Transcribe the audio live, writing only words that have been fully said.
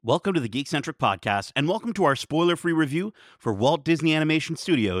Welcome to the Geekcentric Podcast, and welcome to our spoiler-free review for Walt Disney Animation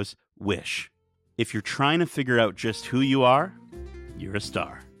Studios' Wish. If you're trying to figure out just who you are, you're a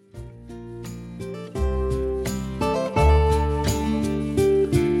star.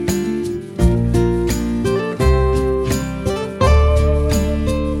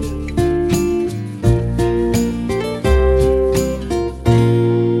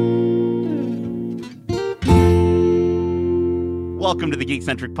 Welcome to the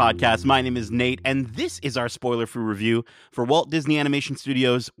Geekcentric Podcast. My name is Nate, and this is our spoiler-free review for Walt Disney Animation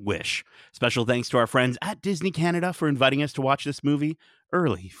Studios' Wish. Special thanks to our friends at Disney Canada for inviting us to watch this movie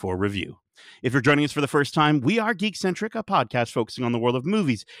early for review. If you're joining us for the first time, we are Geekcentric, a podcast focusing on the world of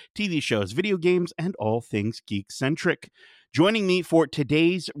movies, TV shows, video games, and all things geek-centric. Joining me for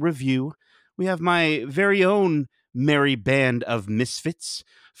today's review, we have my very own merry band of misfits.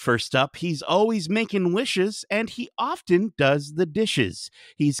 First up, he's always making wishes, and he often does the dishes.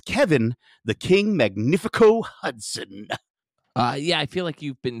 He's Kevin, the King Magnifico Hudson. Yeah, I feel like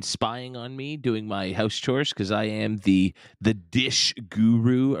you've been spying on me doing my house chores because I am the dish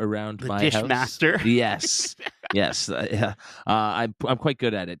guru around my dish house. Master. Yes, yes. I'm quite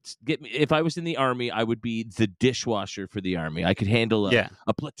good at it. If I was in the army, I would be the dishwasher for the army. I could handle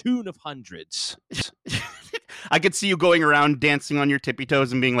a platoon of hundreds. I could see you going around dancing on your tippy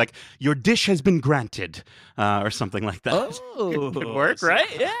toes and being like, "Your dish has been granted," or something like that. Oh, could work,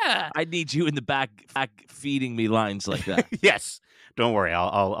 right? Yeah, I need you in the back feeding me lines like that. Yes, don't worry,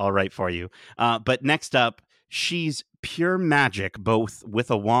 I'll write for you. But next up, she's pure magic, both with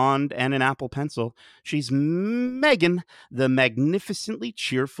a wand and an Apple Pencil. She's Megan, the magnificently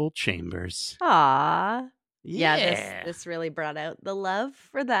cheerful Chambers. Aww. Yeah, this really brought out the love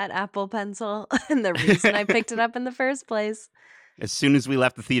for that Apple Pencil and the reason I picked it up in the first place. As soon as we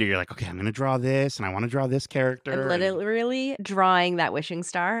left the theater, you're like, okay, I'm going to draw this, and I want to draw this character. I'm literally drawing that wishing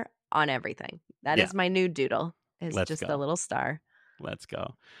star on everything. That is my new doodle, is just the little star. Let's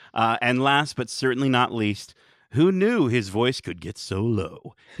go. And last but certainly not least, who knew his voice could get so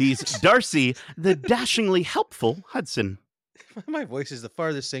low? He's Darcy, the dashingly helpful Hudson. My voice is the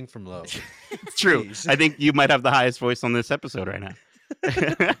farthest thing from low. It's true. Jeez. I think you might have the highest voice on this episode right now.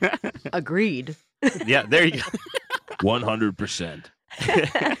 Agreed. Yeah, there you go. 100%.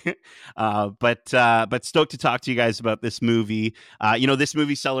 But stoked to talk to you guys about this movie. This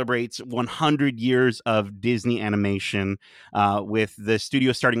movie celebrates 100 years of Disney animation, with the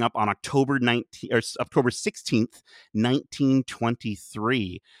studio starting up on October 16th,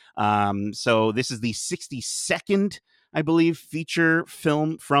 1923. So this is the 62nd, I believe, feature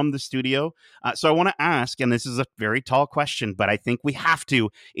film from the studio. So I want to ask, and this is a very tall question, but I think we have to,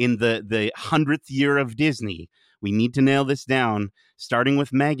 in the 100th year of Disney, we need to nail this down. Starting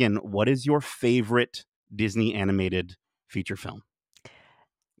with Megan, what is your favorite Disney animated feature film?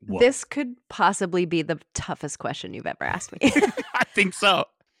 Whoa. This could possibly be the toughest question you've ever asked me. I think so.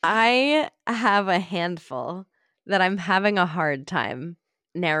 I have a handful that I'm having a hard time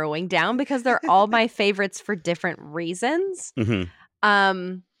narrowing down because they're all my favorites for different reasons.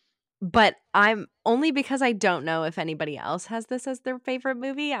 Mm-hmm. But I'm only because I don't know if anybody else has this as their favorite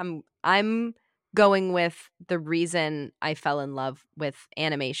movie. I'm going with the reason I fell in love with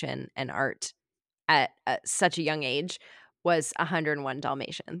animation and art at such a young age was 101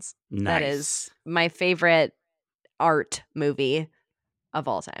 Dalmatians. Nice. That is my favorite art movie of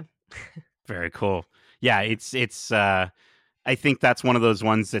all time. Very cool. Yeah, it's I think that's one of those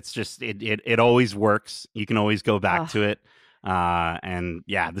ones that's just it always works. You can always go back to it. And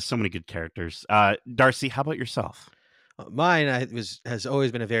yeah, there's so many good characters. Darcy, how about yourself? Mine has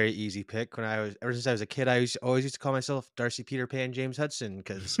always been a very easy pick. Ever since I was a kid, I always used to call myself Darcy Peter Pan James Hudson,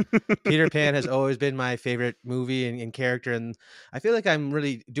 because Peter Pan has always been my favorite movie and character, and I feel like I'm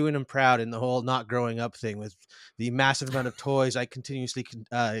really doing him proud in the whole not growing up thing with the massive amount of toys I continuously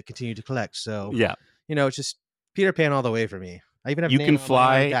continue to collect. So yeah, it's just Peter Pan all the way for me. I even have you can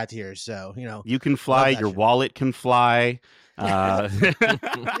fly cat here, so you can fly. Your shit. Wallet can fly.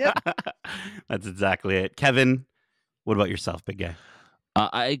 Yep. That's exactly it. Kevin, what about yourself, big guy?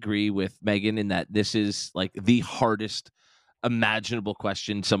 I agree with Megan in that this is like the hardest imaginable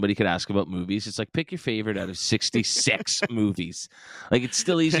question somebody could ask about movies. It's like, pick your favorite out of 66 movies. Like, it's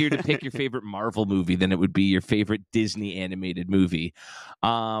still easier to pick your favorite Marvel movie than it would be your favorite Disney animated movie.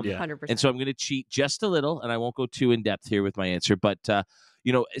 100%. And so I'm going to cheat just a little, and I won't go too in depth here with my answer, but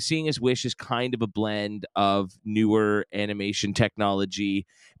seeing as Wish is kind of a blend of newer animation technology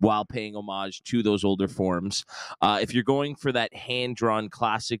while paying homage to those older forms. If you're going for that hand-drawn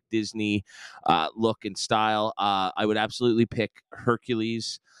classic Disney look and style, I would absolutely pick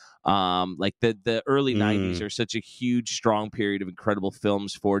Hercules. Like the early 90s Mm. are such a huge, strong period of incredible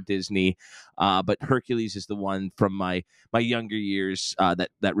films for Disney. But Hercules is the one from my younger years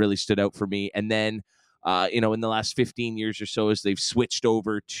that really stood out for me. And then, in the last 15 years or so, as they've switched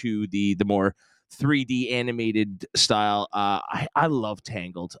over to the more 3D animated style, I love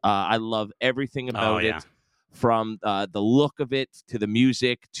Tangled. I love everything about yeah. it, from the look of it to the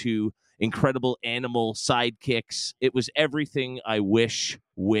music to incredible animal sidekicks. It was everything I wish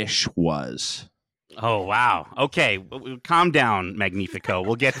was. Oh, wow. Okay. Calm down, Magnifico.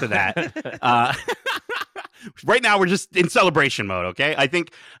 We'll get to that. Right now, we're just in celebration mode, okay? I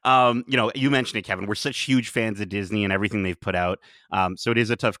think, you mentioned it, Kevin. We're such huge fans of Disney and everything they've put out. So it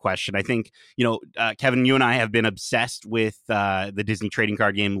is a tough question. I think, Kevin, you and I have been obsessed with the Disney trading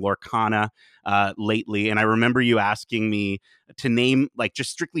card game Lorcana lately. And I remember you asking me to name,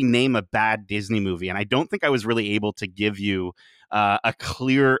 just strictly name a bad Disney movie. And I don't think I was really able to give you a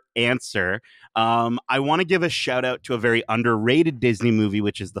clear answer. I want to give a shout out to a very underrated Disney movie,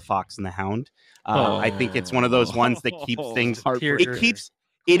 which is The Fox and the Hound. I think it's one of those ones that keeps things.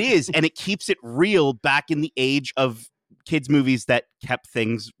 It is, and it keeps it real back in the age of kids' movies that kept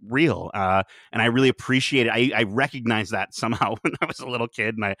things real. And I really appreciate it. I recognize that somehow when I was a little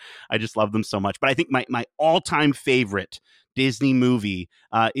kid, and I just love them so much. But I think my all-time favorite Disney movie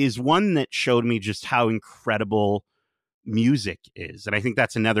is one that showed me just how incredible music is. And I think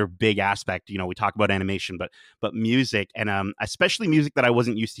that's another big aspect. We talk about animation, but music, and especially music that I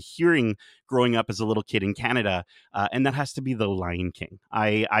wasn't used to hearing growing up as a little kid in Canada, and that has to be The Lion King.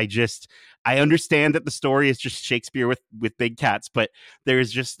 I understand that the story is just Shakespeare with big cats, but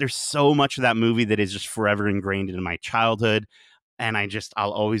there's so much of that movie that is just forever ingrained in my childhood, and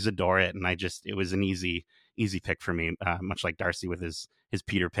I'll always adore it. And it was an easy pick for me, much like Darcy with his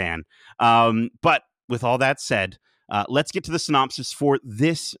Peter Pan. But with all that said, let's get to the synopsis for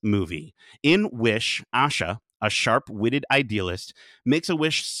this movie. In Wish, Asha, a sharp-witted idealist, makes a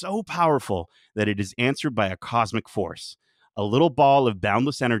wish so powerful that it is answered by a cosmic force, a little ball of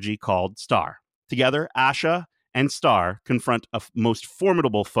boundless energy called Star. Together, Asha and Star confront a most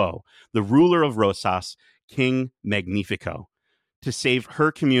formidable foe, the ruler of Rosas, King Magnifico, to save her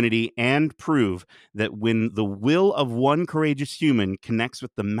community and prove that when the will of one courageous human connects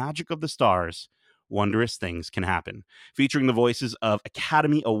with the magic of the stars, wondrous things can happen. Featuring the voices of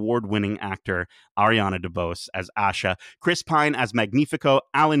Academy Award-winning actor Ariana DeBose as Asha, Chris Pine as Magnifico,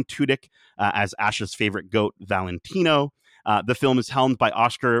 Alan Tudyk as Asha's favorite goat, Valentino. The film is helmed by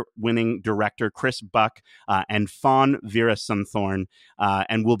Oscar-winning director Chris Buck and Fawn Veerasunthorn,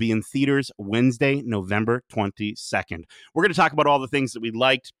 and will be in theaters Wednesday, November 22nd. We're going to talk about all the things that we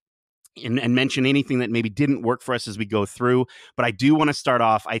liked, and mention anything that maybe didn't work for us as we go through. But I do want to start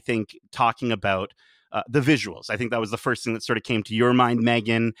off, I think, talking about the visuals. I think that was the first thing that sort of came to your mind,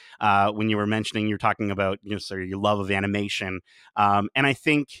 Megan, when you were mentioning, you're talking about, sort of your love of animation. And I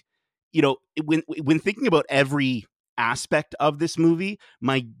think, when thinking about every aspect of this movie,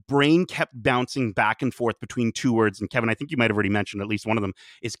 my brain kept bouncing back and forth between two words. And Kevin, I think you might have already mentioned at least one of them,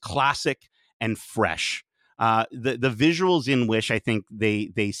 is classic and fresh. The visuals in Wish, I think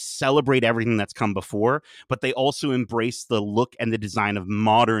they celebrate everything that's come before, but they also embrace the look and the design of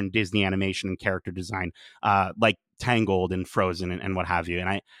modern Disney animation and character design, like Tangled and Frozen and what have you.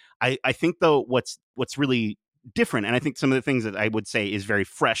 And I think, though, what's really different, and I think some of the things that I would say is very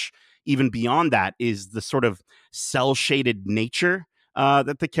fresh, even beyond that, is the sort of cel-shaded nature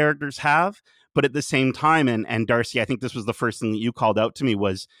that the characters have. But at the same time, and Darcy, I think this was the first thing that you called out to me,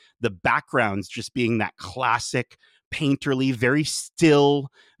 was the backgrounds just being that classic painterly, very still,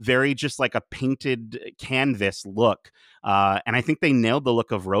 very just like a painted canvas look. And I think they nailed the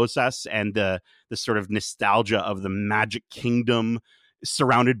look of Rosas and the sort of nostalgia of the Magic Kingdom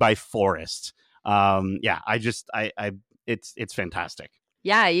surrounded by forest. It's fantastic.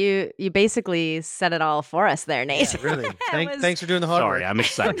 Yeah, you basically said it all for us there, Nate. Yeah, really. Thanks for doing the hard work. Sorry, I'm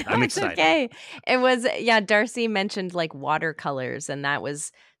excited. I'm excited. Okay. It was, Darcy mentioned like watercolors, and that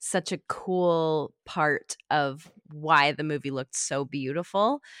was such a cool part of why the movie looked so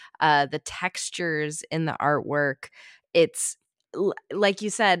beautiful. The textures in the artwork, it's like you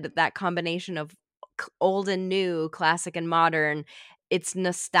said, that combination of old and new, classic and modern. It's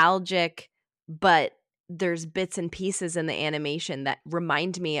nostalgic, but there's bits and pieces in the animation that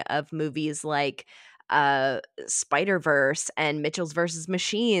remind me of movies like Spider-Verse and Mitchell's versus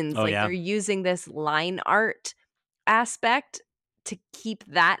Machines. They're using this line art aspect to keep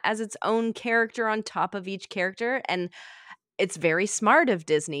that as its own character on top of each character. And it's very smart of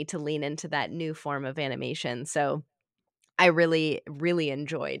Disney to lean into that new form of animation. So I really, really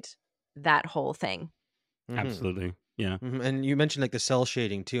enjoyed that whole thing. Absolutely. Yeah. And you mentioned like the cell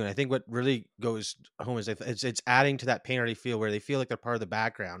shading too, and I think what really goes home is if it's adding to that painterly feel where they feel like they're part of the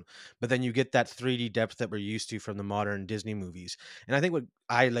background, but then you get that 3D depth that we're used to from the modern Disney movies. And I think what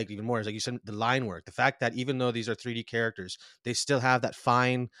I like even more is, like you said, the line work, the fact that even though these are 3D characters, they still have that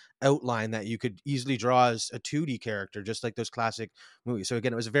fine outline that you could easily draw as a 2D character, just like those classic movies. So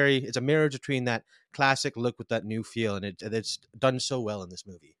again, it's a marriage between that classic look with that new feel, and it's done so well in this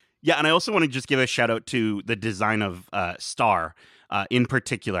movie. Yeah, and I also want to just give a shout out to the design of Star in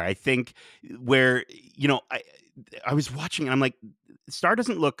particular. I think where I was watching and I'm like, Star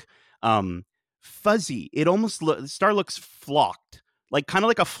doesn't look fuzzy. It almost Star looks flocked, like kind of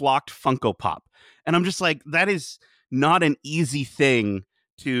like a flocked Funko Pop, and I'm just like, that is not an easy thing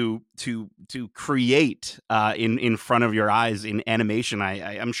to create in front of your eyes in animation.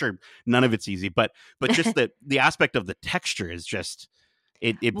 I'm sure none of it's easy, but just the aspect of the texture is just.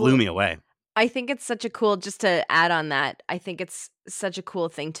 It blew Well, me away. I think it's such a cool, just to add on that, I think it's such a cool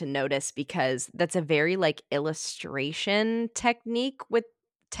thing to notice because that's a very like illustration technique with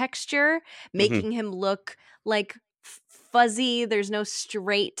texture, Mhm. making him look like fuzzy. There's no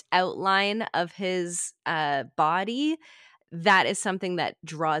straight outline of his body. That is something that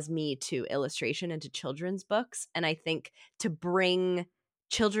draws me to illustration and to children's books. And I think to bring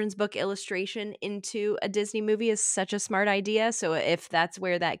children's book illustration into a Disney movie is such a smart idea. So if that's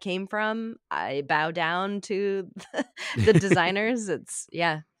where that came from, I bow down to the designers. It's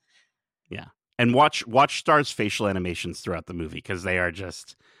yeah. Yeah, and watch Star's facial animations throughout the movie because they are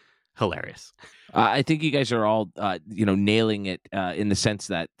just hilarious. I think you guys are all, nailing it in the sense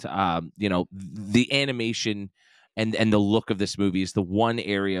that, the animation and the look of this movie is the one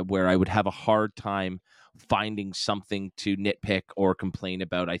area where I would have a hard time finding something to nitpick or complain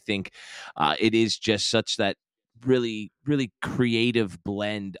about. I think it is just such that really really creative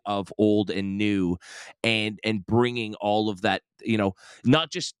blend of old and new, and bringing all of that,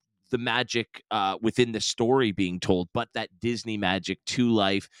 not just the magic within the story being told, but that Disney magic to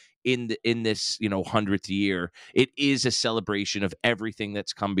life in this 100th year. It is a celebration of everything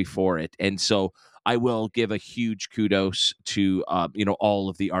that's come before it, and so I will give a huge kudos to all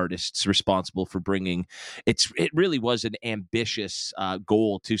of the artists responsible for bringing. It really was an ambitious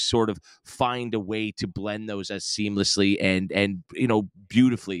goal to sort of find a way to blend those as seamlessly and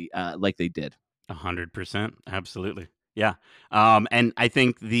beautifully like they did. 100%, absolutely. Yeah, and I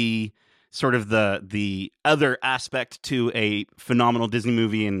think the sort of the other aspect to a phenomenal Disney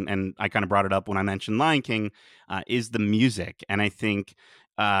movie, and I kind of brought it up when I mentioned Lion King, is the music, and I think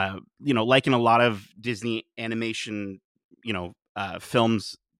like in a lot of Disney animation,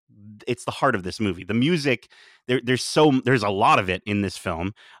 films, it's the heart of this movie. The music, there's a lot of it in this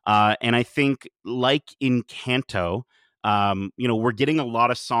film, and I think like in Canto, we're getting a lot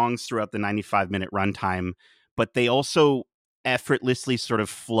of songs throughout the 95-minute runtime, but they also effortlessly sort of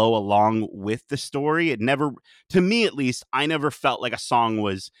flow along with the story. It never, to me at least, I never felt like a song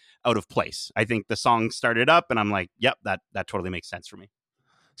was out of place. I think the song started up, and I'm like, yep, that totally makes sense for me.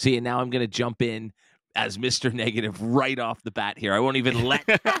 See, and now I'm going to jump in as Mr. Negative right off the bat here. I won't even let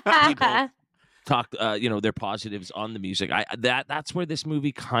people talk their positives on the music. That's where this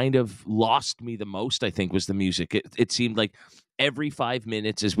movie kind of lost me the most, I think, was the music. It seemed like every 5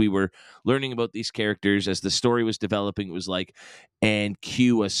 minutes as we were learning about these characters, as the story was developing, it was like, and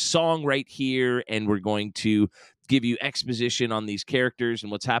cue a song right here, and we're going to give you exposition on these characters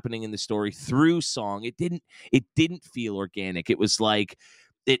and what's happening in the story through song. It didn't feel organic. It's like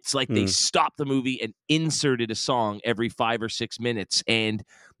they stopped the movie and inserted a song every 5 or 6 minutes. And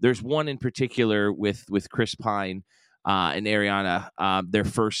there's one in particular with Chris Pine and Ariana, their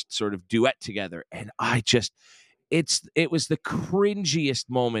first sort of duet together. And it was the cringiest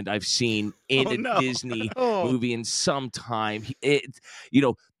moment I've seen in a Disney movie in some time.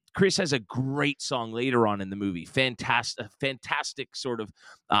 Chris has a great song later on in the movie. Fantastic sort of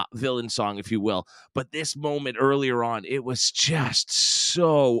villain song, if you will. But this moment earlier on, it was just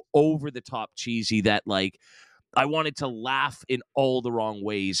so over the top cheesy that like I wanted to laugh in all the wrong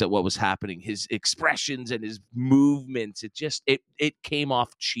ways at what was happening. His expressions and his movements, it came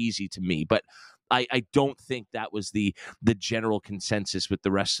off cheesy to me. But I don't think that was the general consensus with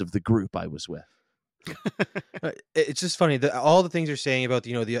the rest of the group I was with. It's just funny that all the things you're saying about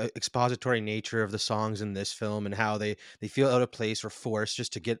the expository nature of the songs in this film and how they feel out of place or forced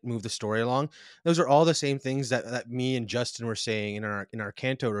just to move the story along. Those are all the same things that me and Justin were saying in our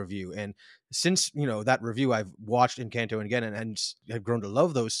Canto review. And since that review, I've watched Encanto again and have grown to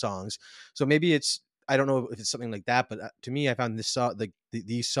love those songs. So maybe I don't know if it's something like that, but to me, I found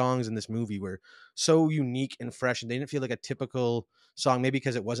these songs in this movie were so unique and fresh, and they didn't feel like a typical song, maybe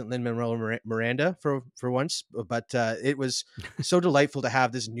because it wasn't Lin-Manuel Miranda for once, but it was so delightful to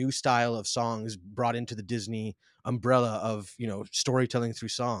have this new style of songs brought into the Disney umbrella of, storytelling through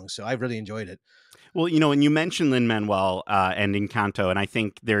songs. So I really enjoyed it. Well, and you mentioned Lin-Manuel and Encanto, and I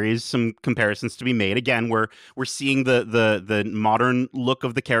think there is some comparisons to be made. Again, we're seeing the modern look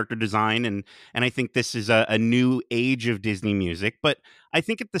of the character design, and I think this is a new age of Disney music. But I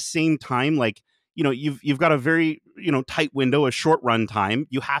think at the same time, like, you've got a very, tight window, a short run time.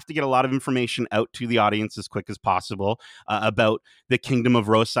 You have to get a lot of information out to the audience as quick as possible about the Kingdom of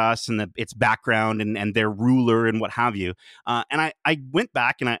Rosas and its background and their ruler and what have you. And I went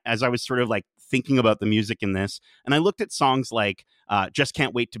back and as I was sort of like thinking about the music in this, and I looked at songs like Just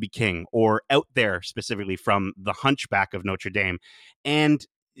Can't Wait to Be King, or Out There, specifically from The Hunchback of Notre Dame. And,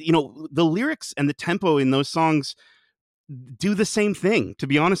 the lyrics and the tempo in those songs do the same thing, to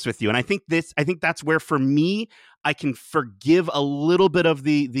be honest with you. And I think that's where, for me, I can forgive a little bit of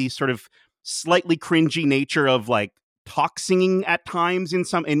the sort of slightly cringy nature of like talk singing at times in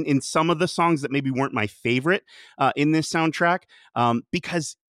some of the songs that maybe weren't my favorite in this soundtrack,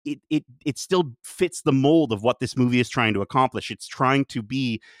 because it still fits the mold of what this movie is trying to accomplish. It's trying to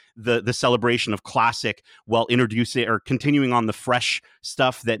be the celebration of classic while introducing or continuing on the fresh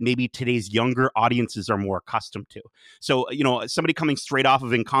stuff that maybe today's younger audiences are more accustomed to. So, somebody coming straight off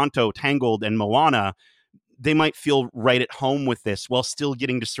of Encanto, Tangled, and Moana, they might feel right at home with this while still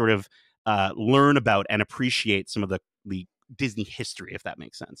getting to sort of learn about and appreciate some of the Disney history, if that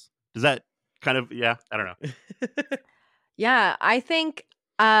makes sense. Does that kind of, yeah, I don't know. Yeah, I think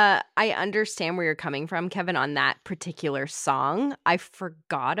I understand where you're coming from, Kevin, on that particular song. I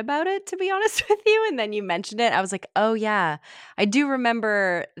forgot about it, to be honest with you. And then you mentioned it. I was like, oh, yeah, I do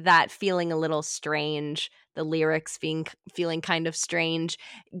remember that feeling a little strange. The lyrics feeling kind of strange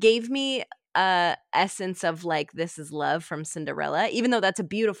gave me essence of like This Is Love from Cinderella. Even though that's a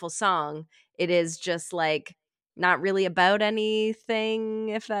beautiful song, it is just like not really about anything,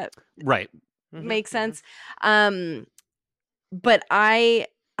 if that right makes sense. But I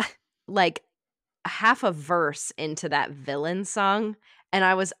like half a verse into that villain song and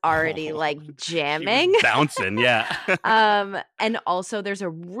I was already like jamming, bouncing. Yeah. And also there's a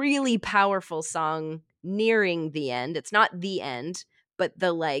really powerful song nearing the end. It's not the end, but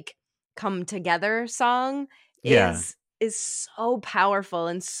the like come together song is so powerful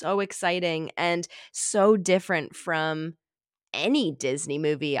and so exciting and so different from any Disney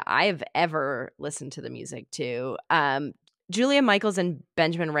movie I've ever listened to the music to. Julia Michaels and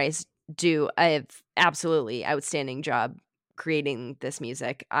Benjamin Rice do a absolutely outstanding job creating this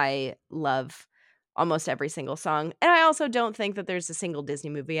music. I love almost every single song. And I also don't think that there's a single Disney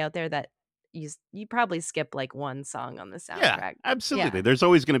movie out there that you probably skip like one song on the soundtrack. Yeah, absolutely. Yeah. There's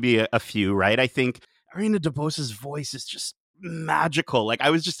always going to be a few, right? I think Ariana DeBose's voice is just magical. Like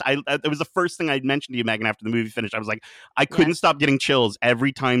it was the first thing I mentioned to you, Megan, after the movie finished. I was like, I couldn't stop getting chills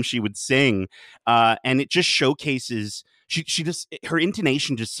every time she would sing. And it just showcases she just, her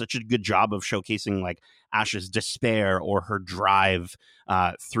intonation does such a good job of showcasing like Ash's despair or her drive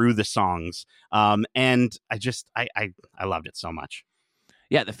through the songs. And I loved it so much.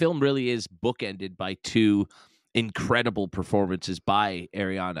 Yeah, the film really is bookended by two incredible performances by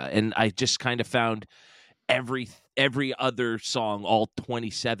Ariana. And I just kind of found every other song, all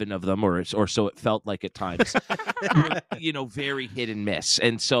 27 of them, or so it felt like at times, very hit and miss.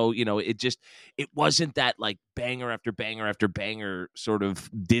 And so, it wasn't that like banger after banger after banger sort of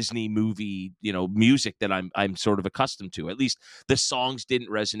Disney movie, music that I'm sort of accustomed to. At least the songs didn't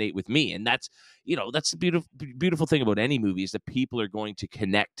resonate with me. And that's the beautiful thing about any movie is that people are going to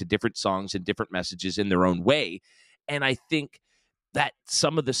connect to different songs and different messages in their own way. And I think that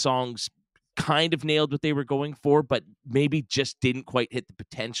some of the songs kind of nailed what they were going for, but maybe just didn't quite hit the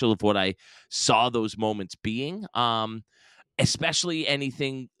potential of what I saw those moments being. Especially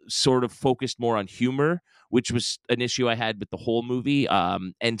anything sort of focused more on humor, which was an issue I had with the whole movie.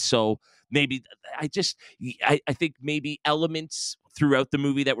 And so maybe I think maybe elements throughout the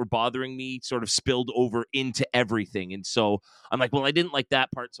movie that were bothering me sort of spilled over into everything. And so I'm like, well, I didn't like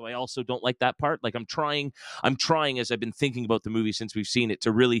that part, so I also don't like that part. Like I'm trying as I've been thinking about the movie since we've seen it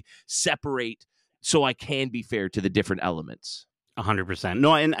to really separate so I can be fair to the different elements. 100%.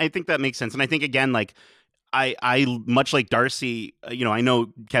 No, and I think that makes sense. And I think, again, like, I much like Darcy, I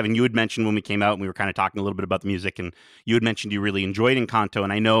know, Kevin, you had mentioned when we came out and we were kind of talking a little bit about the music, and you had mentioned you really enjoyed Encanto.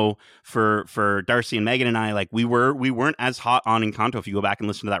 And I know for Darcy and Megan and I, like we weren't as hot on Encanto if you go back and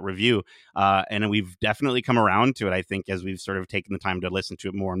listen to that review. And we've definitely come around to it, I think, as we've sort of taken the time to listen to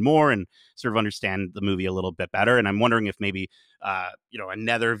it more and more and sort of understand the movie a little bit better. And I'm wondering if maybe,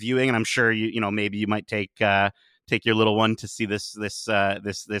 another viewing, and I'm sure maybe you might take take your little one to see this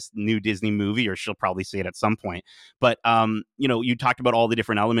new Disney movie, or she'll probably see it at some point. But you talked about all the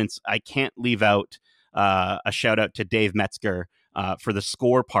different elements. I can't leave out a shout out to Dave Metzger for the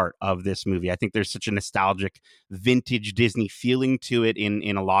score part of this movie. I think there's such a nostalgic, vintage Disney feeling to it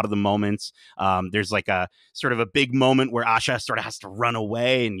in a lot of the moments. There's like a sort of a big moment where Asha sort of has to run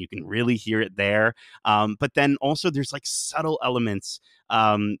away, and you can really hear it there. But then also there's like subtle elements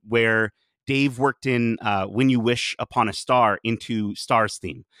where Dave worked in When You Wish Upon a Star into Star's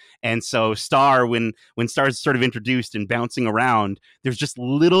theme. And so Star, when Star's sort of introduced and bouncing around, there's just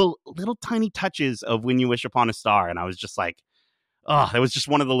little tiny touches of When You Wish Upon a Star. And I was just like, oh, it was just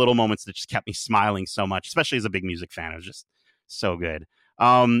one of the little moments that just kept me smiling so much, especially as a big music fan. It was just so good.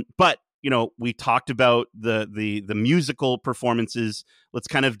 But we talked about the musical performances. Let's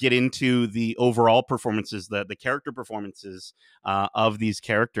kind of get into the overall performances, the character performances of these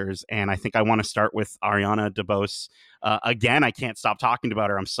characters. And I think I want to start with Ariana DeBose. Again, I can't stop talking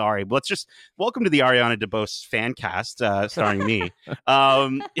about her. I'm sorry. But let's just welcome to the Ariana DeBose fan cast starring me.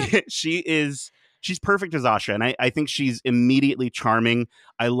 She's perfect as Asha, and I think she's immediately charming.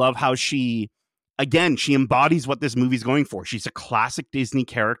 I love how she embodies what this movie's going for. She's a classic Disney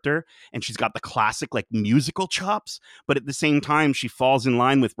character, and she's got the classic like musical chops, but at the same time, she falls in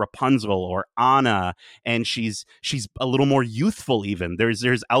line with Rapunzel or Anna, and she's a little more youthful even.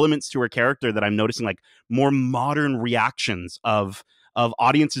 There's elements to her character that I'm noticing, like more modern reactions of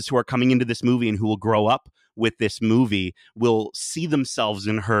audiences who are coming into this movie and who will grow up with this movie will see themselves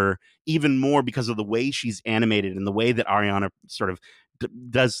in her even more because of the way she's animated and the way that Ariana sort of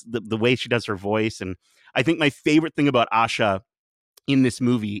does the way she does her voice. And I think my favorite thing about Asha in this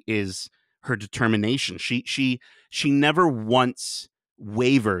movie is her determination. She never once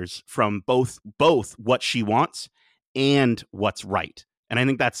wavers from both what she wants and what's right. And I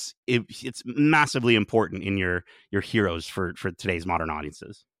think it's massively important in your heroes for today's modern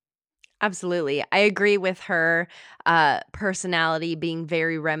audiences. Absolutely. I agree with her personality being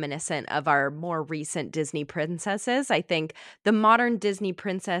very reminiscent of our more recent Disney princesses. I think the modern Disney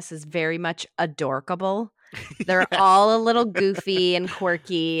princess is very much adorkable. They're all a little goofy and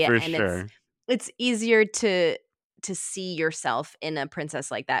quirky. For and sure. It's easier to see yourself in a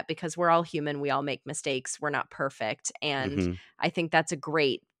princess like that because we're all human. We all make mistakes. We're not perfect. And I think that's a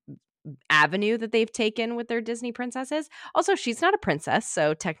great avenue that they've taken with their Disney princesses. Also, she's not a princess,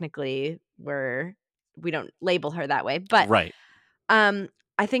 so technically we don't label her that way. But right.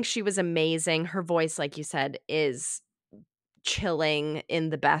 I think she was amazing. Her voice, like you said, is chilling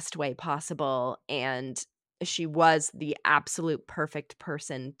in the best way possible, and she was the absolute perfect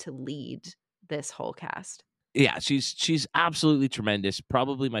person to lead this whole cast. Yeah, she's absolutely tremendous.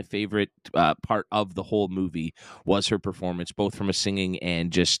 Probably my favorite part of the whole movie was her performance, both from a singing and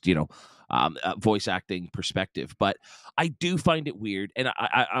just voice acting perspective. But I do find it weird, and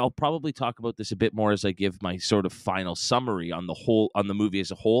I'll probably talk about this a bit more as I give my sort of final summary on the movie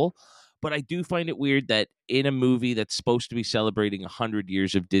as a whole. But I do find it weird that in a movie that's supposed to be celebrating 100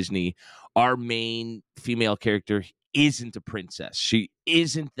 years of Disney, our main female character isn't a princess. She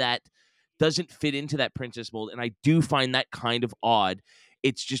doesn't fit into that princess mold, and I do find that kind of odd.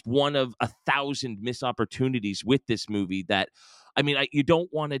 It's just one of 1,000 missed opportunities with this movie that, I mean, you don't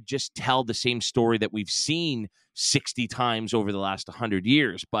want to just tell the same story that we've seen 60 times over the last 100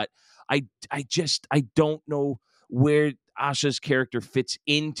 years, but I don't know where Asha's character fits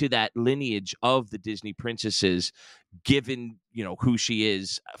into that lineage of the Disney princesses, given who she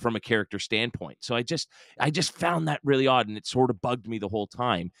is from a character standpoint. So I just found that really odd, and it sort of bugged me the whole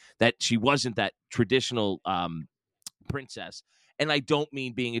time that she wasn't that traditional princess. And I don't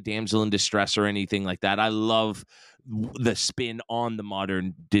mean being a damsel in distress or anything like that. I love the spin on the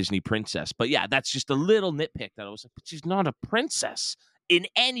modern Disney princess. But yeah, that's just a little nitpick that I was like, but she's not a princess in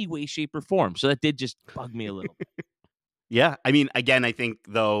any way, shape, or form. So that did just bug me a little bit. Yeah. I mean, again, I think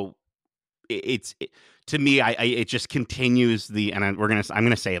though to me, it just continues I'm going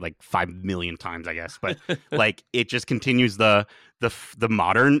to say it like 5 million times, I guess, but like it just continues the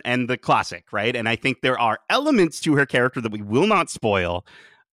modern and the classic. Right. And I think there are elements to her character that we will not spoil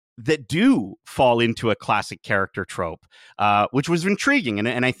that do fall into a classic character trope, which was intriguing.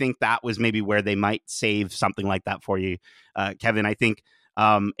 And I think that was maybe where they might save something like that for you, Kevin. I think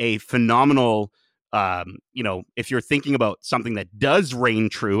a phenomenal, if you're thinking about something that does reign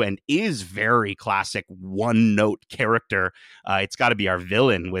true and is very classic one note character, it's got to be our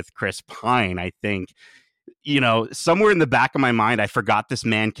villain with Chris Pine. I think, somewhere in the back of my mind, I forgot this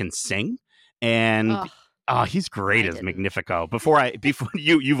man can sing, and he's great as Magnifico. Before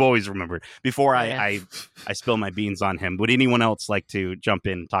you've always remembered. Before I spill my beans on him, would anyone else like to jump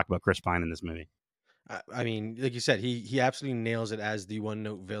in and talk about Chris Pine in this movie? I mean, like you said, he absolutely nails it as the one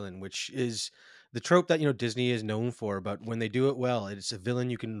note villain, which is the trope that Disney is known for. But when they do it well, it's a villain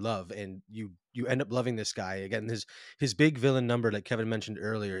you can love, and you end up loving this guy. Again, his big villain number, like Kevin mentioned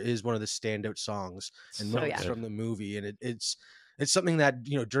earlier, is one of the standout songs and So moments yeah. from the movie, and it's something that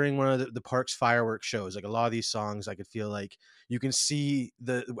during one of the park's fireworks shows, like a lot of these songs, I could feel like you can see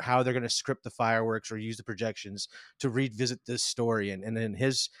how they're going to script the fireworks or use the projections to revisit this story, and then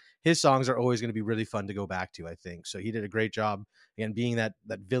his songs are always going to be really fun to go back to, I think. So he did a great job, again, being that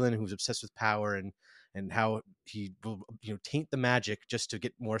villain who's obsessed with power, and how he will taint the magic just to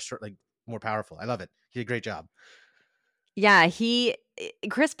get more more powerful. I love it. He did a great job. Yeah,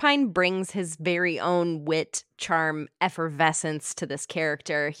 Chris Pine brings his very own wit, charm, effervescence to this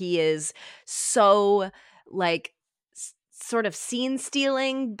character. He is so like sort of scene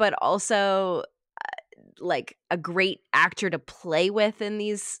stealing, but also like a great actor to play with in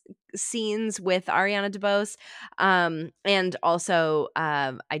these scenes with Ariana DeBose. And also,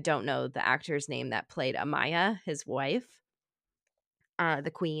 I don't know the actor's name that played Amaya, his wife,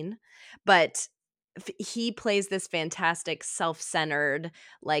 the queen, but he plays this fantastic self-centered,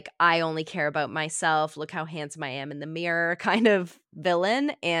 like, I only care about myself, look how handsome I am in the mirror kind of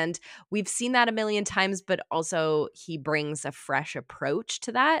villain. And we've seen that a million times, but also he brings a fresh approach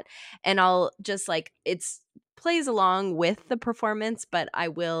to that. And I'll just like, it's plays along with the performance, but I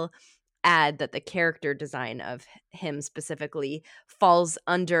will add that the character design of him specifically falls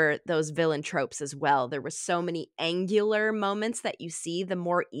under those villain tropes as well. There were so many angular moments that you see. The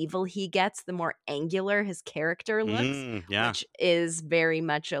more evil he gets, the more angular his character looks, Yeah. which is very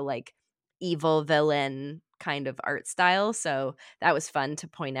much a like evil villain kind of art style. So that was fun to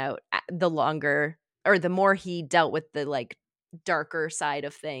point out. The longer or the more he dealt with the like darker side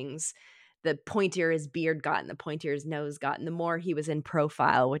of things, the pointier his beard got and the pointier his nose got, and the more he was in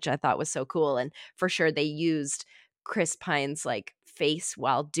profile, which I thought was so cool. And for sure they used Chris Pine's like face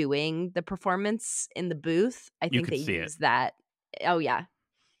while doing the performance in the booth. I think they used that. Oh yeah.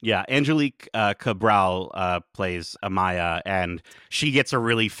 Yeah, Angelique Cabral plays Amaya, and she gets a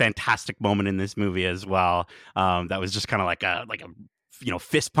really fantastic moment in this movie as well. That was just kind of like a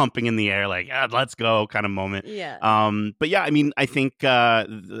fist pumping in the air, like let's go kind of moment. Yeah. But yeah, I mean, I think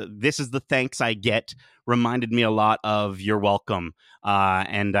this is the thanks I get reminded me a lot of You're Welcome,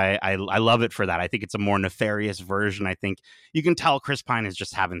 and I love it for that. I think it's a more nefarious version. I think you can tell Chris Pine is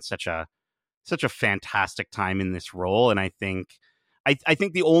just having such a fantastic time in this role, and I think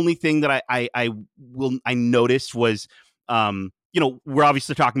the only thing that I noticed was we're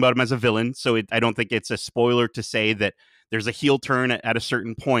obviously talking about him as a villain, so I don't think it's a spoiler to say that there's a heel turn at a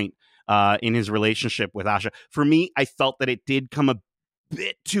certain point in his relationship with Asha. For me, I felt that it did come a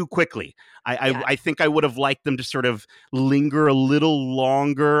bit too quickly. I think I would have liked them to sort of linger a little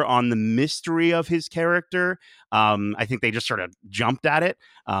longer on the mystery of his character. I think they just sort of jumped at it.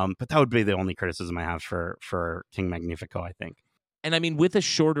 But that would be the only criticism I have for King Magnifico, I think. And I mean, with a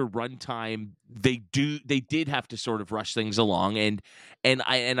shorter runtime, they did have to sort of rush things along, and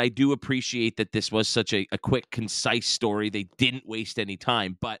I do appreciate that this was such a quick, concise story. They didn't waste any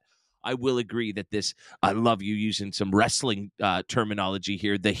time, but I will agree that this. I love you using some wrestling terminology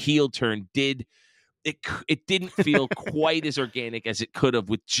here. The heel turn didn't feel quite as organic as it could have,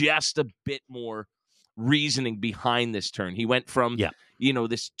 with just a bit more reasoning behind this turn. He went from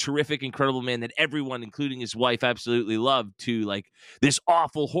this terrific, incredible man that everyone, including his wife, absolutely loved, to like this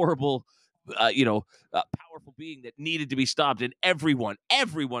awful, horrible, powerful being that needed to be stopped. And everyone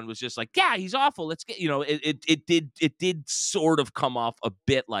was just like, yeah, he's awful. Let's get, it did sort of come off a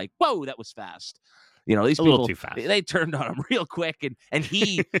bit like, whoa, that was fast. These people, a little too fast. They turned on him real quick, and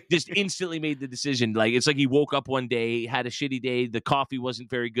he just instantly made the decision. Like, it's like he woke up one day, had a shitty day, the coffee wasn't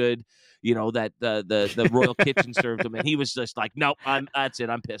very good, that the Royal Kitchen served him, and he was just like, nope, that's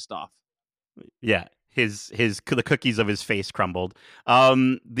it, I'm pissed off. Yeah. The cookies of his face crumbled.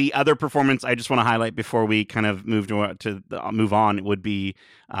 The other performance I just want to highlight before we kind of move on would be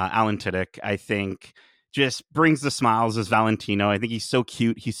Alan Tudyk. I think just brings the smiles as Valentino. I think he's so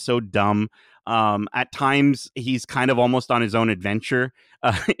cute. He's so dumb. At times he's kind of almost on his own adventure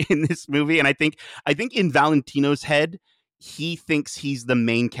in this movie, and I think in Valentino's head, he thinks he's the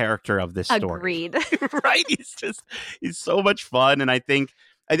main character of this story. Agreed. Right? He's so much fun, and I think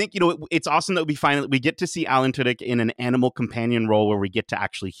it's awesome that we get to see Alan Tudyk in an animal companion role where we get to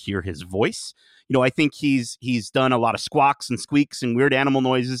actually hear his voice. I think he's done a lot of squawks and squeaks and weird animal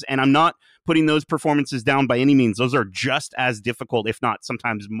noises, and I'm not putting those performances down by any means. Those are just as difficult, if not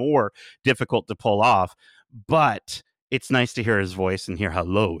sometimes more difficult, to pull off. But it's nice to hear his voice and hear how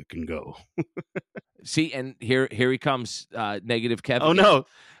low it can go. See, and here he comes, negative Kevin. Oh no.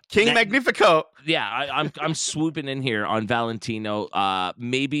 King that- Magnifico. Yeah, I'm swooping in here on Valentino.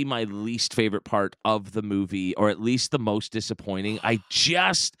 Maybe my least favorite part of the movie, or at least the most disappointing. I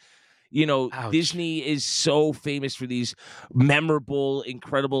just, Ouch. Disney is so famous for these memorable,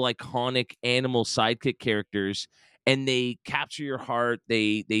 incredible, iconic animal sidekick characters, and they capture your heart.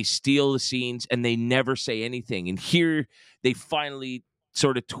 They steal the scenes, and they never say anything. And here they finally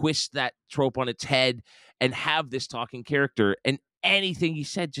sort of twist that trope on its head and have this talking character, and anything he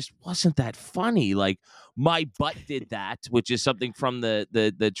said just wasn't that funny. Like, my butt did that, which is something from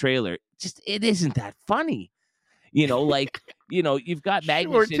the trailer. Just, it isn't that funny. You've got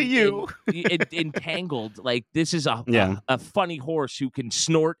Magnus Sure to you. entangled. Like, this is Yeah. a funny horse who can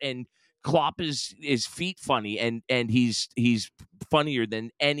snort and clop his feet funny, and he's funnier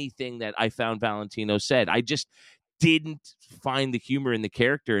than anything that I found Valentino said. I just didn't find the humor in the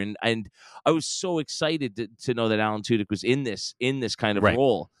character, and I was so excited to know that Alan Tudyk was in this kind of Right.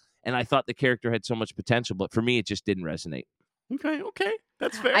 role, and I thought the character had so much potential, but for me it just didn't resonate. Okay,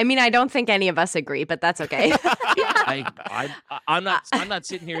 that's fair. I mean, I don't think any of us agree, but that's okay. I'm not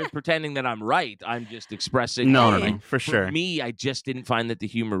sitting here pretending that I'm right. I'm just expressing. No, for sure. For me, I just didn't find that the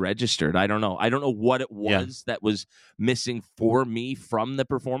humor registered. I don't know what it was that was missing for me from the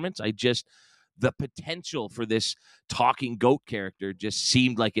performance. The potential for this talking goat character just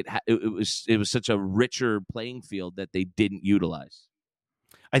seemed like it was such a richer playing field that they didn't utilize.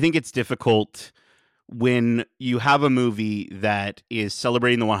 I think it's difficult when you have a movie that is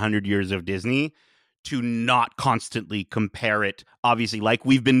celebrating the 100 years of Disney to not constantly compare it, obviously, like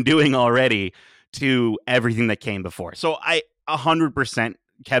we've been doing already, to everything that came before. So 100%,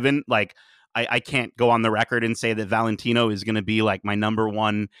 Kevin, like, I can't go on the record and say that Valentino is going to be like my number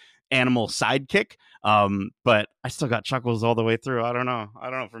one animal sidekick, but I still got chuckles all the way through. I don't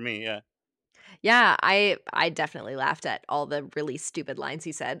know for me. Yeah, I definitely laughed at all the really stupid lines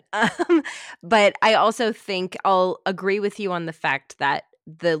he said. But I also think I'll agree with you on the fact that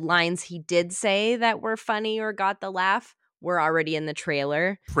the lines he did say that were funny or got the laugh were already in the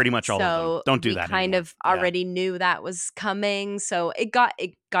trailer. Pretty much all of them. Don't do that. We kind anymore. of already knew that was coming, so it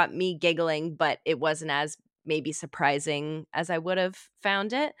got me giggling, but it wasn't as maybe surprising as I would have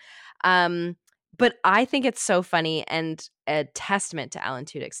found it. But I think it's so funny and a testament to Alan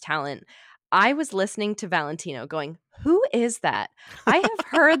Tudyk's talent. I was listening to Valentino going, who is that? I have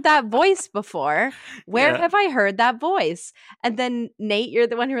heard that voice before. Where have I heard that voice? And then Nate, you're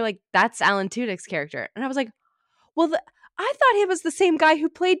the one who were like, that's Alan Tudyk's character. And I was like, well, I thought he was the same guy who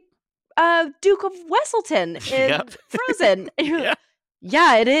played Duke of Wesselton in Frozen. And you're like,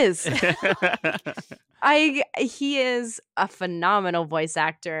 yeah, it is. He is a phenomenal voice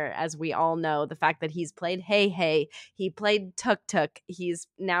actor, as we all know. The fact that he's played Hey Hey, he played Tuk Tuk, he's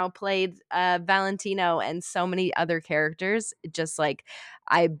now played Valentino and so many other characters. Just like,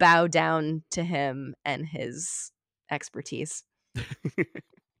 I bow down to him and his expertise.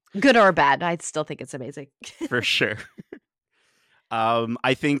 Good or bad, I still think it's amazing. For sure.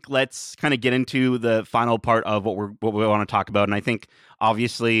 I think let's kind of get into the final part of what we want to talk about, and I think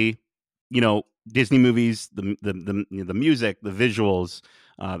obviously, Disney movies, the music, the visuals,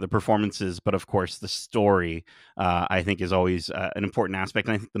 the performances, but of course the story, I think is always an important aspect,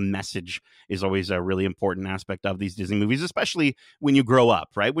 and I think the message is always a really important aspect of these Disney movies, especially when you grow up,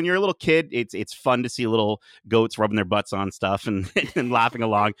 right? When you're a little kid, it's fun to see little goats rubbing their butts on stuff and laughing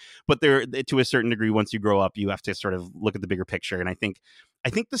along, but to a certain degree, once you grow up, you have to sort of look at the bigger picture, and I think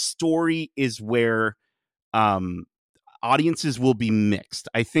the story is where audiences will be mixed.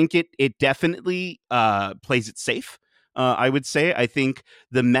 I think it definitely plays it safe. I would say. I think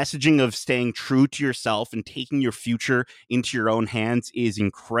the messaging of staying true to yourself and taking your future into your own hands is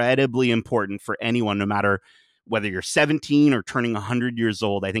incredibly important for anyone, no matter whether you're 17 or turning 100 years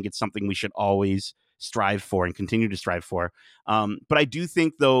old. I think it's something we should always strive for and continue to strive for. But I do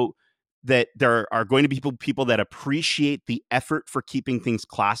think, though, that there are going to be people that appreciate the effort for keeping things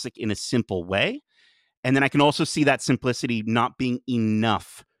classic in a simple way. And then I can also see that simplicity not being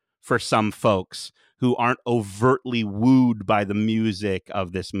enough for some folks who aren't overtly wooed by the music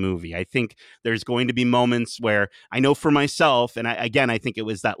of this movie. I think there's going to be moments where I know for myself, and I think it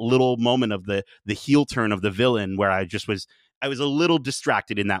was that little moment of the heel turn of the villain where I was a little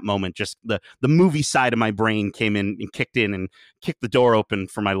distracted in that moment. Just the movie side of my brain came in and kicked the door open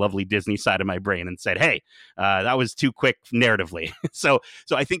for my lovely Disney side of my brain and said, hey, that was too quick narratively. So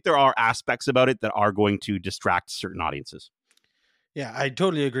I think there are aspects about it that are going to distract certain audiences. Yeah, I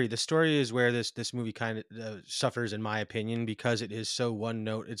totally agree. The story is where this movie kind of suffers, in my opinion, because it is so one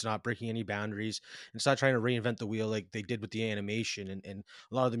note. It's not breaking any boundaries. It's not trying to reinvent the wheel like they did with the animation, and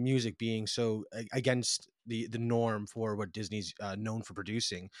a lot of the music being so against the norm for what Disney's known for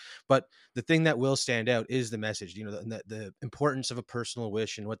producing. But the thing that will stand out is the message, the importance of a personal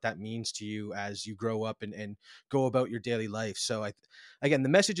wish and what that means to you as you grow up and go about your daily life. So again, the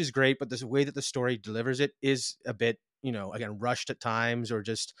message is great, but the way that the story delivers it is a bit, again, rushed at times, or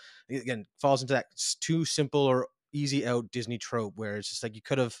just, again, falls into that too simple or easy out Disney trope where it's just like you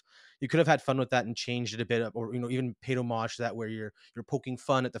could have had fun with that and changed it a bit up, or even paid homage to that where you're poking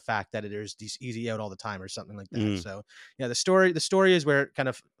fun at the fact that there's these easy out all the time or something like that. So yeah, the story is where it kind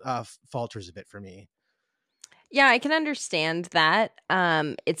of falters a bit for me. Yeah, I can understand that.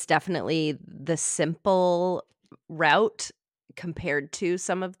 It's definitely the simple route compared to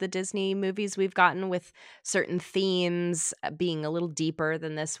some of the Disney movies we've gotten, with certain themes being a little deeper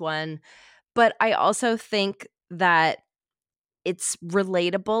than this one. But I also think that it's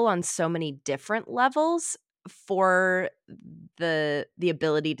relatable on so many different levels for the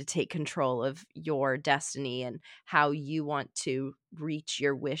ability to take control of your destiny and how you want to reach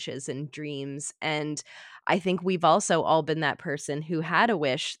your wishes and dreams. And I think we've also all been that person who had a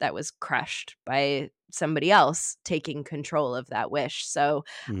wish that was crushed by somebody else taking control of that wish. So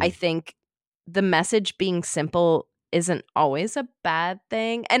I think the message being simple isn't always a bad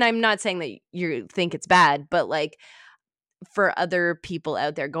thing. And I'm not saying that you think it's bad, but like, for other people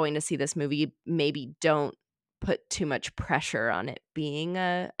out there going to see this movie, maybe don't put too much pressure on it being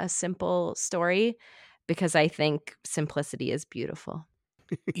a simple story, because I think simplicity is beautiful.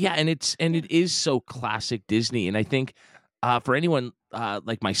 Yeah, and it is so classic Disney. And I think for anyone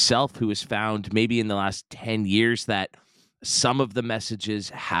like myself who has found maybe in the last 10 years that some of the messages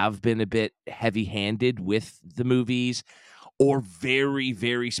have been a bit heavy-handed with the movies, or very,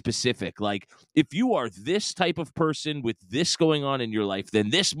 very specific. Like, if you are this type of person with this going on in your life, then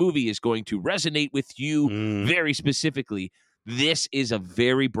this movie is going to resonate with you very specifically. This is a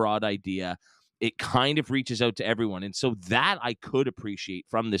very broad idea. It kind of reaches out to everyone. And so that I could appreciate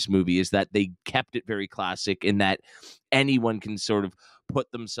from this movie is that they kept it very classic, in that anyone can sort of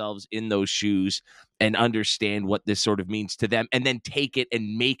put themselves in those shoes and understand what this sort of means to them, and then take it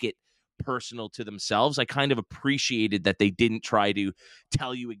and make it personal to themselves. I kind of appreciated that they didn't try to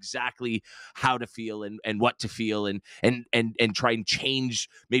tell you exactly how to feel and what to feel and try and change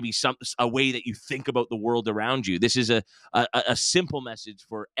maybe a way that you think about the world around you. This is a simple message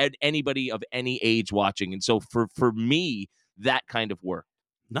for anybody of any age watching. And so for me, that kind of worked.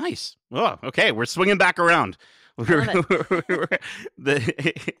 Nice. Oh, okay. We're swinging back around.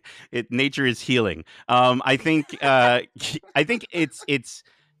 Nature is healing. I think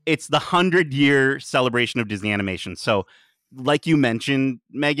it's the 100-year celebration of Disney animation. So, like you mentioned,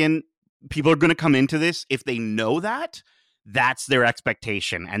 Megan, people are going to come into this if they know that that's their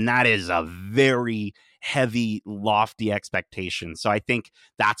expectation, and that is a very heavy, lofty expectation. So I think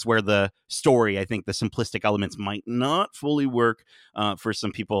that's where the story, I think the simplistic elements might not fully work for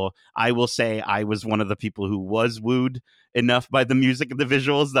some people. I will say I was one of the people who was wooed enough by the music and the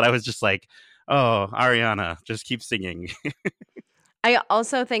visuals that I was just like, oh, Ariana, just keep singing. I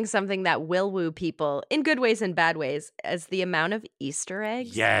also think something that will woo people in good ways and bad ways is the amount of Easter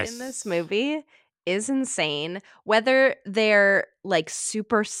eggs in this movie is insane. Whether they're like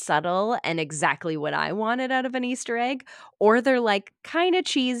super subtle and exactly what I wanted out of an Easter egg, or they're like kind of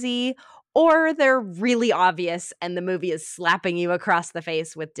cheesy, or they're really obvious and the movie is slapping you across the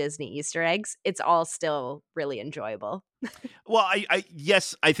face with Disney Easter eggs, it's all still really enjoyable. Well, I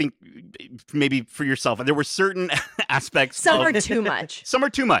think maybe for yourself, there were certain aspects. Some are too much. Some are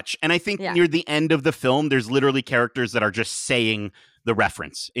too much. And I think near the end of the film, there's literally characters that are just saying the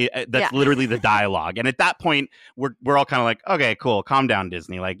reference. That's literally the dialogue. And at that point, we're all kind of like, okay, cool, calm down,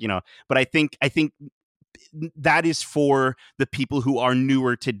 Disney. Like, but I think that is for the people who are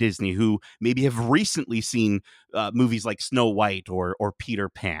newer to Disney, who maybe have recently seen movies like Snow White or Peter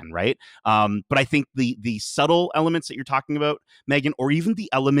Pan, right? But I think the subtle elements that you're talking about, Megan, or even the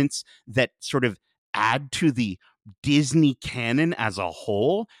elements that sort of add to the Disney canon as a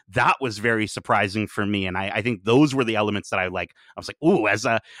whole, that was very surprising for me. And I think those were the elements that I was like, ooh, as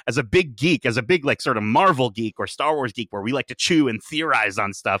a big geek, as a big like sort of Marvel geek or Star Wars geek where we like to chew and theorize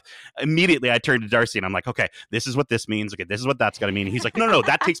on stuff, immediately I turned to Darcy and I'm like, okay, this is what this means. Okay, this is what that's going to mean. And he's like, no,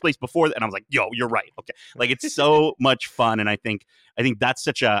 that takes place before that. And I was like, yo, you're right. Okay. Like, it's so much fun. And I think that's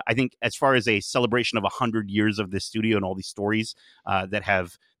I think as far as a celebration of 100 years of this studio and all these stories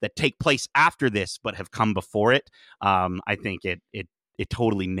that take place after this, but have come before it, I think it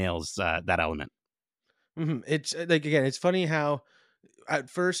totally nails that element. Mm-hmm. It's like, again, it's funny how at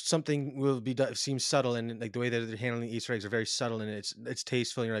first something will be seems subtle, and like the way that they're handling the Easter eggs are very subtle, and it's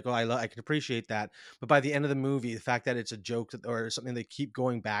tasteful. And you're like, oh, I can appreciate that. But by the end of the movie, the fact that it's a joke or something they keep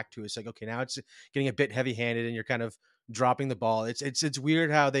going back to, it's like, okay, now it's getting a bit heavy handed, and you're kind of dropping the ball. It's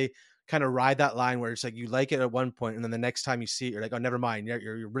weird how they kind of ride that line where it's like you like it at one point, and then the next time you see it, you're like, oh, never mind.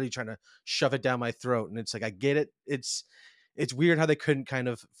 You're really trying to shove it down my throat, and it's like, I get it. It's weird how they couldn't kind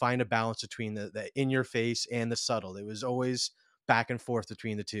of find a balance between the in your face and the subtle. It was always back and forth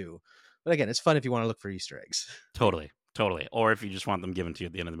between the two. But again, it's fun if you want to look for Easter eggs. Totally. Or if you just want them given to you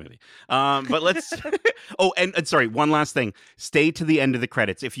at the end of the movie. But let's. Oh, and sorry, one last thing. Stay to the end of the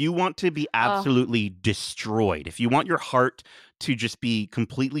credits. If you want to be absolutely destroyed, if you want your heart to just be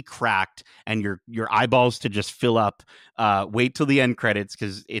completely cracked and your eyeballs to just fill up, wait till the end credits,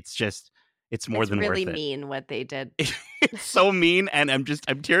 because it's more than really worth it. mean what they did. It's so mean, and I'm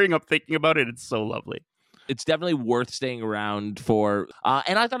tearing up thinking about it. It's so lovely. It's definitely worth staying around for.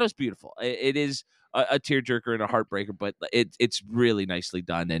 And I thought it was beautiful. It is a tearjerker and a heartbreaker, but it's really nicely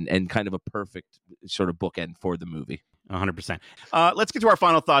done and kind of a perfect sort of bookend for the movie. 100%. Let's get to our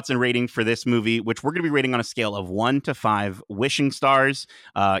final thoughts and rating for this movie, which we're going to be rating on a scale of 1 to 5 wishing stars.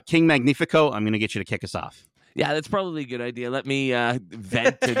 King Magnifico, I'm going to get you to kick us off. Yeah, that's probably a good idea. Let me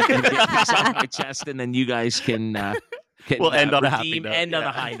vent and get this off my chest, and then you guys can we'll end on a happy note. End on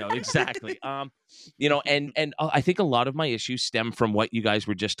a high note. Exactly. And I think a lot of my issues stem from what you guys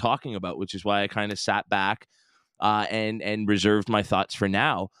were just talking about, which is why I kind of sat back and reserved my thoughts for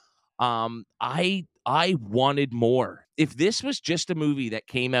now. I wanted more. If this was just a movie that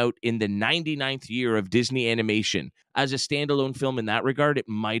came out in the 99th year of Disney animation as a standalone film in that regard, it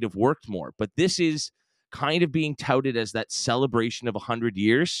might have worked more. But this is kind of being touted as that celebration of 100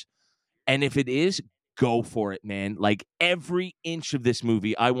 years. And if it is, go for it, man. Like every inch of this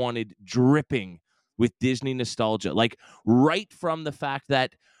movie, I wanted dripping with Disney nostalgia. Like right from the fact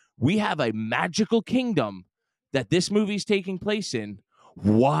that we have a magical kingdom that this movie's taking place in.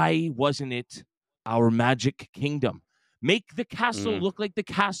 Why wasn't it our magic kingdom? Make the castle look like the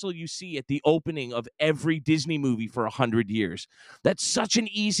castle you see at the opening of every Disney movie for 100 years. That's such an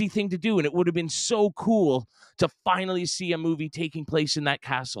easy thing to do, and it would have been so cool to finally see a movie taking place in that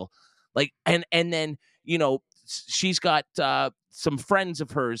castle. Like, and then, you know, she's got some friends of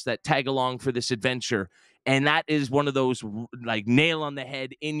hers that tag along for this adventure, and that is one of those like nail on the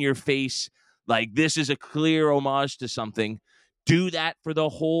head, in your face, like this is a clear homage to something. Do that for the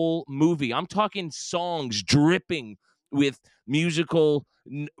whole movie. I'm talking songs dripping with musical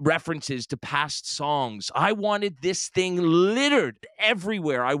references to past songs. I wanted this thing littered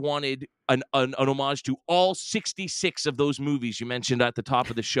everywhere. I wanted an homage to all 66 of those movies you mentioned at the top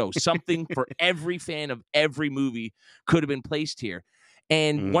of the show. Something for every fan of every movie could have been placed here.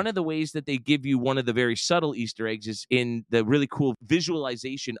 And one of the ways that they give you one of the very subtle Easter eggs is in the really cool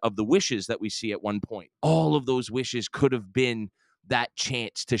visualization of the wishes that we see at one point. All of those wishes could have been that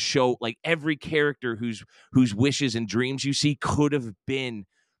chance to show, like every character whose wishes and dreams you see could have been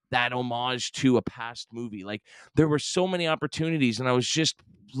that homage to a past movie. Like there were so many opportunities, and I was just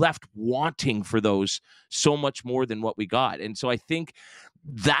left wanting for those so much more than what we got. And so I think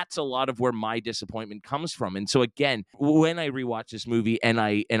that's a lot of where my disappointment comes from. And so again, when I rewatch this movie and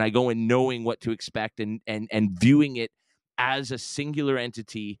I go in knowing what to expect and viewing it as a singular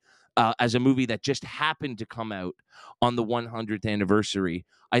entity, as a movie that just happened to come out on the 100th anniversary,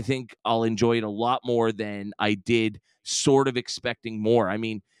 I think I'll enjoy it a lot more than I did sort of expecting more. I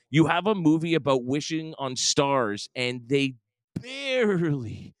mean, you have a movie about wishing on stars, and they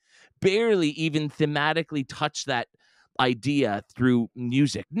barely even thematically touch that idea through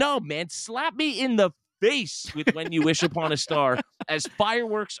music. No, man, slap me in the face with When You Wish Upon a Star as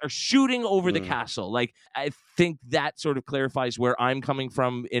fireworks are shooting over the castle. Like, I think that sort of clarifies where I'm coming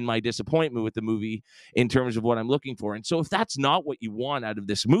from in my disappointment with the movie in terms of what I'm looking for. And so if that's not what you want out of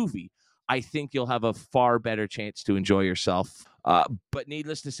this movie, I think you'll have a far better chance to enjoy yourself. But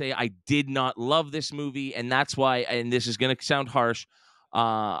needless to say, I did not love this movie, and that's why, and this is going to sound harsh,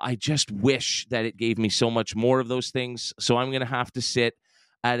 I just wish that it gave me so much more of those things. So I'm going to have to sit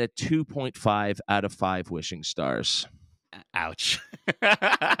at a 2.5 out of 5 wishing stars. Ouch.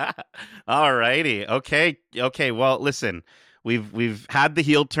 All righty. Okay. Well, listen, we've had the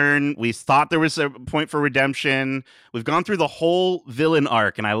heel turn. We thought there was a point for redemption. We've gone through the whole villain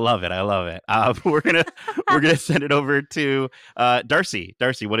arc, and I love it. We're gonna send it over to Darcy.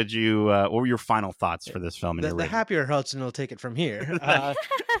 Darcy, what were your final thoughts for this film? The happier Hudson will take it from here.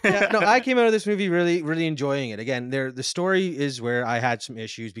 I came out of this movie really, really enjoying it. Again, the story is where I had some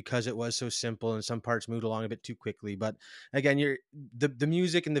issues because it was so simple and some parts moved along a bit too quickly. But again, the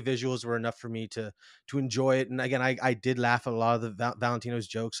music and the visuals were enough for me to enjoy it. And again, I did laugh a lot of the Valentino's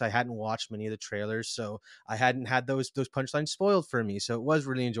jokes. I hadn't watched many of the trailers, so I hadn't had those punchlines spoiled for me. So it was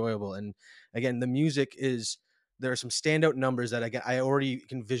really enjoyable. And again, the music is, there are some standout numbers that I already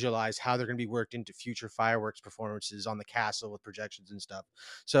can visualize how they're going to be worked into future fireworks performances on the castle with projections and stuff.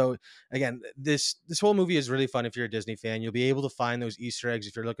 So again, this whole movie is really fun. If you're a Disney fan, you'll be able to find those Easter eggs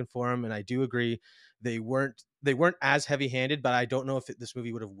if you're looking for them. And I do agree, they weren't as heavy-handed, but I don't know if this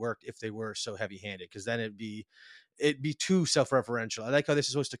movie would have worked if they were so heavy-handed, because then it'd be too self-referential. I like how this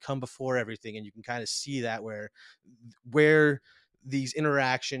is supposed to come before everything, and you can kind of see that where these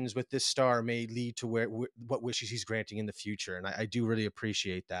interactions with this star may lead to what wishes he's granting in the future. And I do really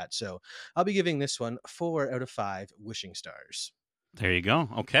appreciate that. So I'll be giving this one 4 out of 5 wishing stars. There you go.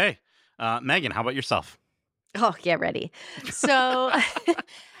 Okay. Megan, how about yourself? Oh, get ready. So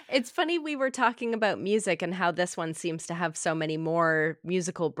it's funny, we were talking about music and how this one seems to have so many more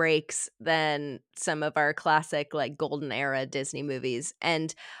musical breaks than some of our classic, like, golden era Disney movies.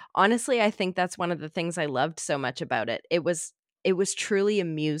 And honestly, I think that's one of the things I loved so much about it. It was truly a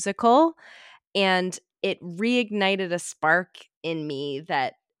musical, and it reignited a spark in me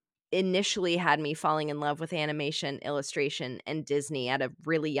that initially had me falling in love with animation, illustration, and Disney at a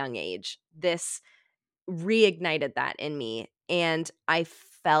really young age. This reignited that in me, and I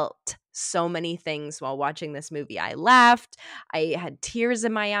felt so many things while watching this movie. I laughed, I had tears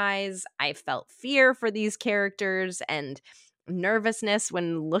in my eyes, I felt fear for these characters and nervousness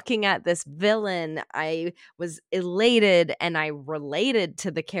when looking at this villain. I was elated and I related to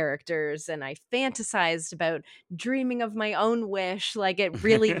the characters, and I fantasized about dreaming of my own wish. Like, it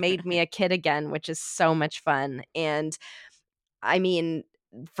really made me a kid again, which is so much fun. And I mean,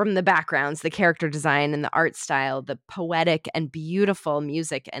 from the backgrounds, the character design and the art style, the poetic and beautiful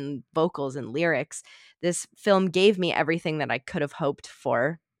music and vocals and lyrics, this film gave me everything that I could have hoped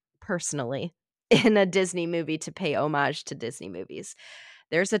for personally in a Disney movie to pay homage to Disney movies.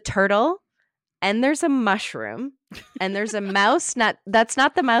 There's a turtle, and there's a mushroom, and there's a mouse. That's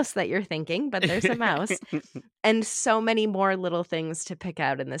not the mouse that you're thinking, but there's a mouse. And so many more little things to pick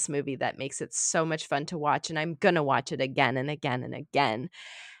out in this movie that makes it so much fun to watch. And I'm going to watch it again and again and again.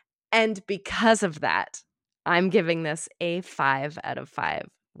 And because of that, I'm giving this a 5 out of 5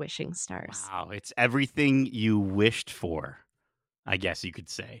 wishing stars. Wow, it's everything you wished for, I guess you could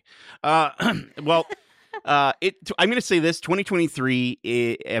say. Well, I'm going to say this: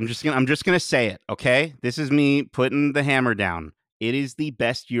 2023. I'm just going to say it. Okay, this is me putting the hammer down. It is the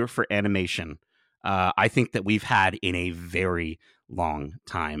best year for animation I think that we've had in a very long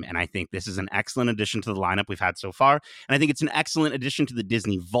time. And I think this is an excellent addition to the lineup we've had so far. And I think it's an excellent addition to the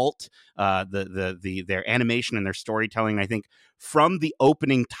Disney Vault, their animation and their storytelling. I think from the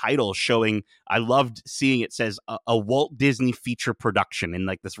opening title showing, I loved seeing it says a Walt Disney feature production in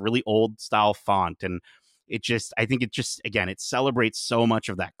like this really old style font. And again, it celebrates so much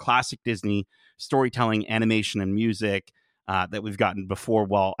of that classic Disney storytelling, animation, and music that we've gotten before,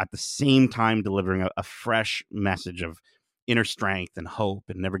 while at the same time delivering a fresh message of inner strength and hope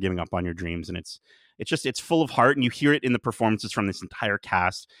and never giving up on your dreams. And it's full of heart, and you hear it in the performances from this entire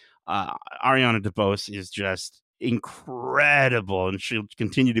cast. Ariana DeBose is just incredible, and she'll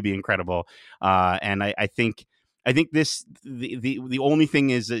continue to be incredible. And I think this the only thing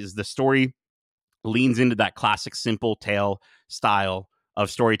is the story leans into that classic simple tale style of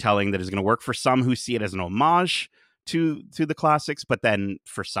storytelling that is going to work for some who see it as an homage to the classics, but then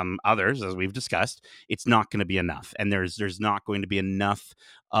for some others, as we've discussed, it's not going to be enough, and there's not going to be enough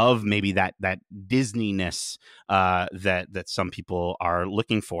of maybe that Disney-ness that some people are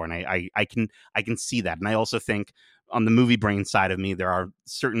looking for, and I can see that. And I also think on the movie brain side of me, there are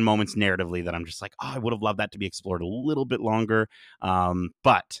certain moments narratively that I'm just like, oh, I would have loved that to be explored a little bit longer,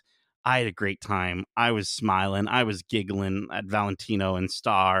 but I had a great time. I was smiling. I was giggling at Valentino and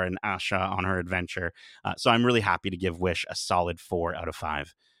Star and Asha on her adventure. So I'm really happy to give Wish a solid 4 out of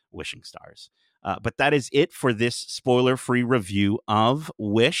 5 wishing stars. But that is it for this spoiler-free review of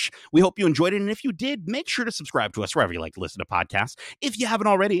Wish. We hope you enjoyed it. And if you did, make sure to subscribe to us wherever you like to listen to podcasts, if you haven't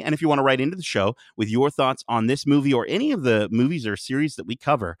already. And if you want to write into the show with your thoughts on this movie or any of the movies or series that we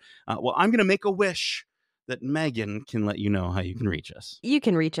cover, well, I'm going to make a wish that Megan can let you know how you can reach us. You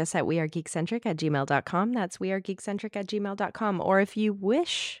can reach us at wearegeekcentric@gmail.com. That's wearegeekcentric@gmail.com. Or if you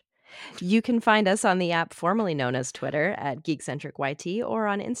wish, you can find us on the app formerly known as Twitter at GeekcentricYT, or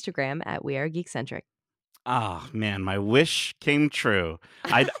on Instagram at wearegeekcentric. Oh, man, my wish came true.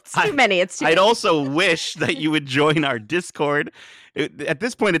 It's too many. I'd also wish that you would join our Discord. At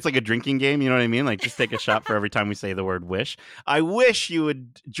this point, it's like a drinking game. You know what I mean? Like, just take a shot for every time we say the word wish. I wish you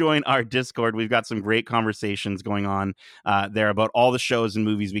would join our Discord. We've got some great conversations going on there about all the shows and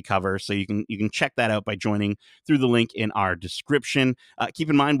movies we cover. So you can check that out by joining through the link in our description. Keep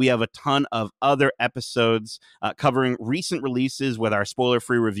in mind, we have a ton of other episodes covering recent releases with our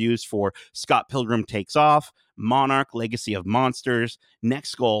spoiler-free reviews for Scott Pilgrim Takes Off, Monarch, Legacy of Monsters, Next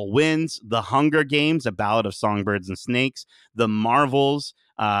Skull Wins, The Hunger Games, A Ballad of Songbirds and Snakes, The Marvels,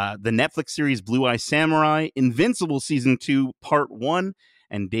 the Netflix series Blue Eye Samurai, Invincible Season 2, Part 1,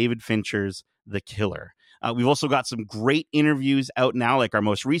 and David Fincher's The Killer. We've also got some great interviews out now, like our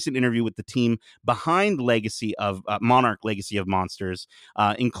most recent interview with the team behind Legacy of Monarch, Legacy of Monsters,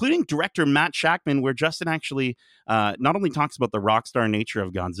 including director Matt Shackman, where Justin actually not only talks about the rock star nature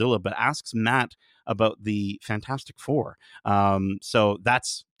of Godzilla, but asks Matt about the Fantastic Four. So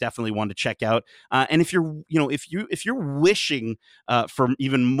that's definitely one to check out. And if you're wishing for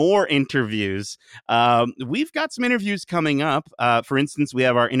even more interviews, we've got some interviews coming up. For instance, we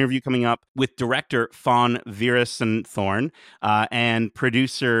have our interview coming up with director Fawn Veerasunthorn and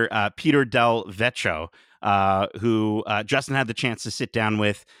producer Peter Del Vecchio, who Justin had the chance to sit down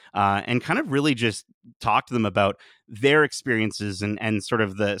with and kind of really just talk to them about their experiences and sort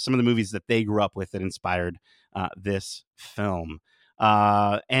of some of the movies that they grew up with that inspired this film.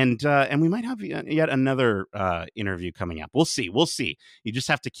 And we might have yet another interview coming up. We'll see. You just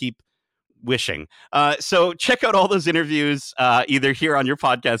have to keep wishing. So check out all those interviews either here on your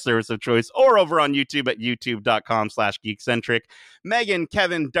podcast service of choice or over on YouTube at youtube.com/geekcentric. Megan,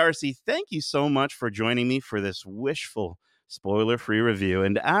 Kevin, Darcy, thank you so much for joining me for this wishful spoiler-free review.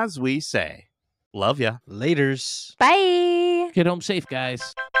 And as we say, love ya. Laters. Bye. Get home safe,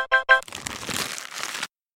 guys.